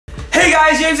Hey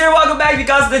guys, James here, welcome back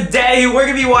because today we're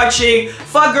gonna be watching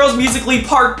Fuck Girls Musically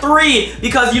Part 3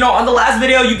 because, you know, on the last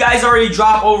video, you guys already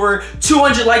dropped over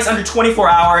 200 likes under 24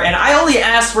 hours and I only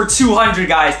asked for 200,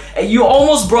 guys, and you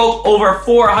almost broke over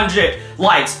 400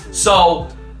 likes, so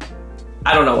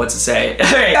I don't know what to say. If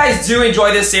you guys do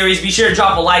enjoy this series, be sure to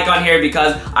drop a like on here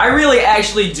because I really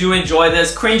actually do enjoy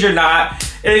this, cringe or not.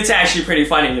 It's actually pretty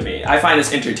funny to me. I find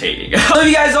this entertaining. So if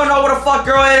you guys don't know what a fuck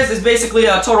girl is, it's basically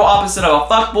a total opposite of a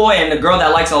fuck boy and a girl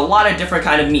that likes a lot of different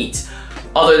kind of meat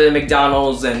other than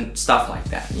McDonald's and stuff like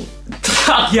that.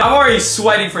 Yeah, I'm already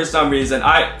sweating for some reason.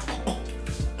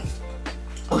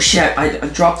 Oh shit, I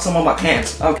dropped some on my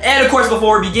pants. Okay. And of course,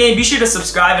 before we begin, be sure to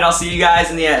subscribe and I'll see you guys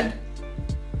in the end.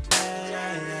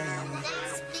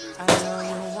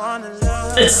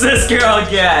 It's this girl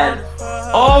again.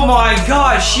 Oh my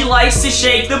gosh, she likes to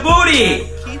shake the booty.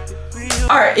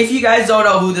 Alright, if you guys don't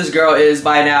know who this girl is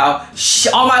by now,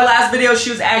 on my last video, she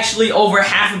was actually over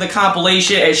half of the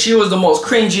compilation and she was the most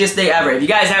cringiest thing ever. If you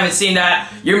guys haven't seen that,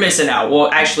 you're missing out. Well,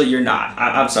 actually, you're not.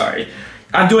 I'm sorry.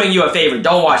 I'm doing you a favor.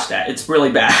 Don't watch that. It's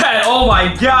really bad. Oh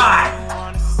my god.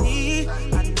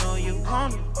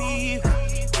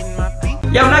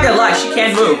 Yeah, I'm not gonna lie. She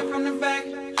can't move.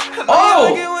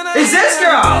 Oh, it's this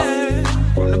girl.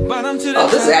 Oh,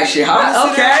 this is actually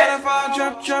hot. Okay.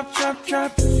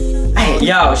 Hey,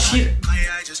 yo, she.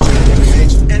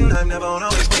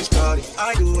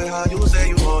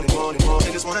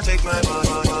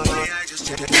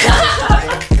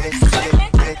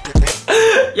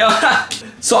 Yo,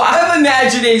 so I'm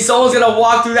imagining someone's gonna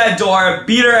walk through that door,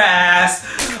 beat her ass.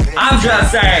 I'm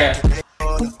just saying.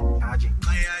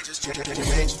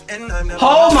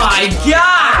 Oh my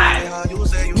god!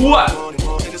 What?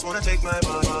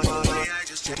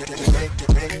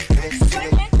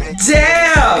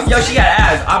 Damn! Yo, she got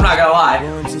ass. I'm not gonna lie.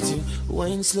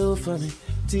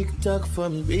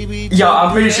 Yo,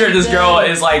 I'm pretty sure this girl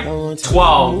is like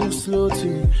 12.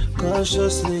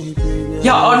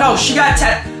 Yo, oh no, she got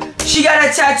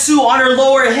a tattoo on her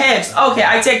lower hips. Okay,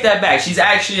 I take that back. She's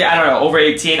actually, I don't know, over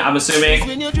 18, I'm assuming.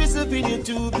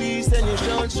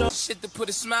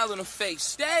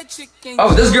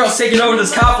 Oh, this girl's taking over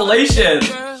this compilation.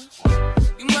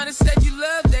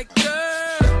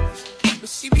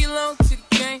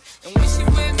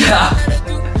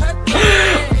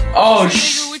 Oh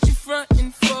sh.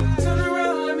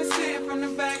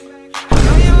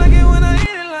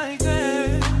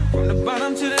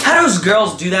 How does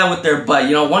girls do that with their butt?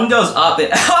 You know, one goes up and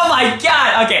oh my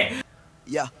god, okay.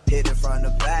 Yeah, hit it from the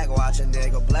back, watch a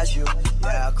nigga bless you.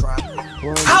 Yeah, cry.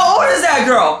 How old is that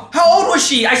girl? How old was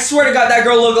she? I swear to god that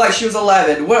girl looked like she was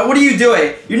 11. What are you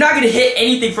doing? You're not gonna hit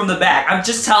anything from the back. I'm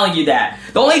just telling you that.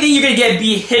 The only thing you're gonna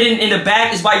be hidden in the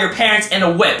back is by your parents and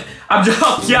a whip. I'm just,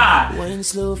 oh god.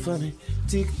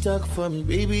 TikTok for me,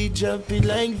 baby, jumping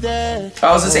like that.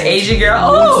 Oh, is this an Asian girl?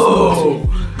 Oh!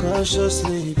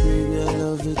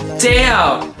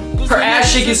 Damn! Her ass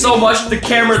shaking so much the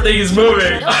camera thing is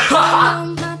moving.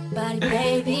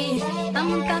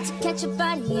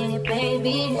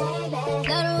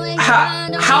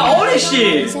 How old is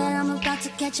she? I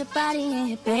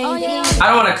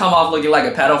don't want to come off looking like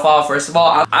a pedophile, first of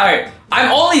all. Alright,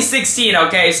 I'm only 16,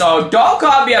 okay? So don't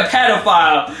call me a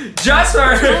pedophile. Just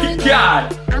for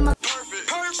God.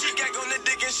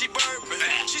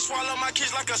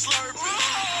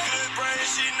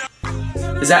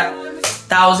 Is that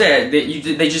was it?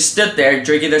 They just stood there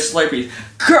drinking their Slurpees.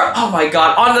 Girl, oh my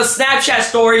god. On the Snapchat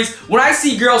stories, when I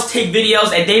see girls take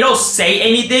videos and they don't say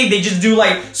anything, they just do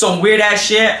like some weird ass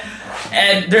shit.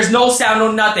 And there's no sound,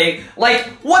 no nothing. Like,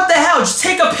 what the hell? Just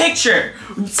take a picture.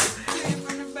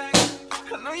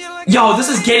 Yo, this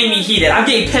is getting me heated. I'm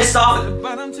getting pissed off.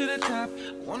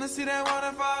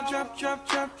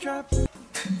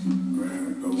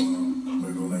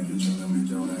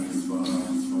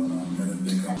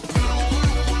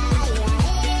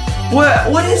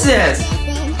 What is this?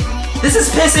 This is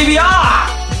pissing me off.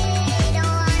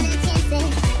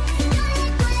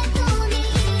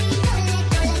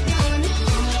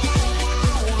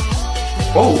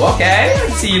 Oh, okay. I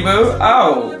see you, boo.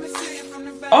 Oh.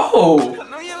 Oh.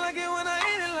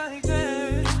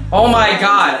 Oh my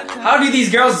god. How do these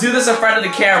girls do this in front of the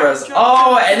cameras?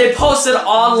 Oh, and they post it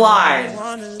online.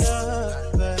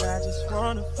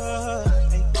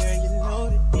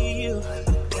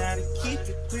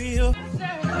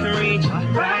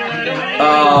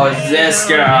 Oh, this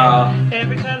girl.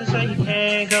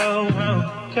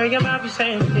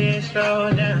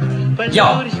 Yo,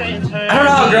 I don't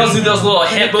know how girls do those little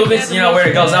hip movements, you know, where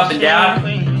it goes up and down.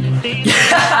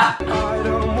 Yeah.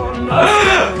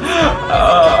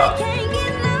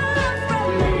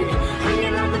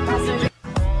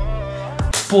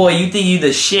 boy, you think you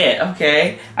the shit.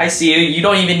 Okay, I see you. You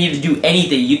don't even need to do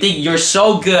anything. You think you're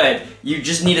so good. You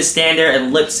just need to stand there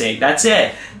and lip sync. That's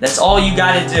it. That's all you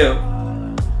gotta do.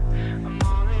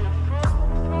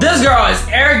 This girl is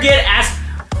arrogant as...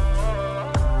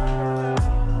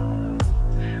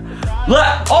 Look,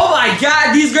 oh my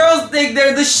god, these girls think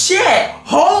they're the shit.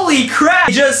 Holy crap.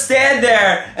 They just stand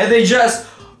there and they just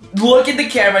look at the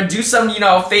camera, do some, you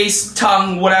know, face,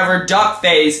 tongue, whatever, duck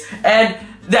face, and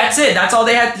that's it. That's all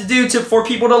they have to do for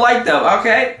people to like them,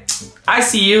 okay? I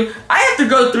see you. I have to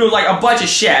go through like a bunch of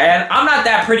shit, and I'm not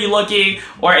that pretty looking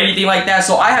or anything like that,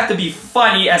 so I have to be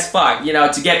funny as fuck, you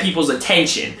know, to get people's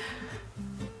attention.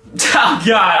 Oh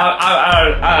god, I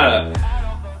don't know.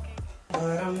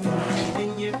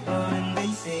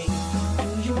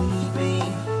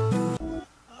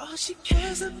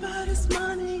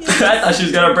 I thought she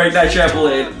was gonna break that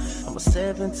trampoline. I'ma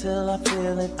sip until I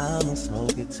feel it. I'ma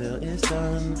smoke it till it's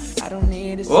done. I don't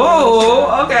need it.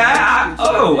 Oh, okay.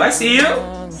 I see you.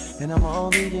 And I'm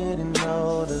only getting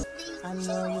older. I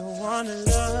know you wanna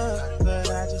love, but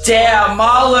I just damn,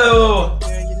 Malu.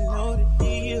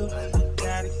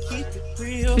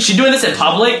 Is she doing this in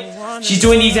public? She's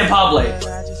doing these in public.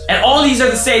 And all these are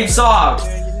the same song.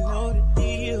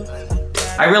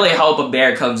 I really hope a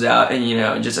bear comes out and, you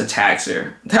know, just attacks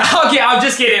her. Okay, I'm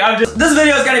just kidding. This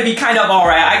video is gonna be kind of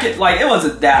alright. It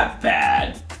wasn't that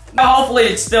bad. Hopefully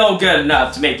it's still good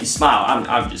enough to make you smile.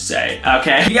 I'm just saying,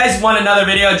 okay? If you guys want another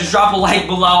video, just drop a like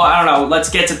below. I don't know, let's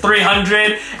get to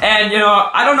 300. And, you know,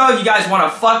 I don't know if you guys want a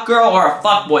fuck girl or a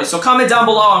fuck boy, so comment down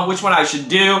below on which one I should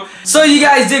do. So you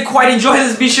guys did quite enjoy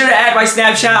this. Be sure to add my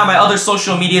Snapchat and my other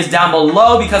social medias down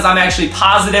below because I'm actually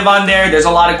positive on there. There's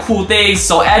a lot of cool things,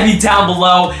 so add me down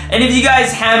below. And if you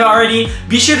guys haven't already,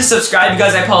 be sure to subscribe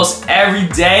because I post every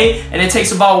day and it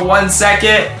takes about 1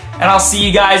 second. And I'll see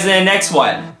you guys in the next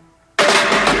one.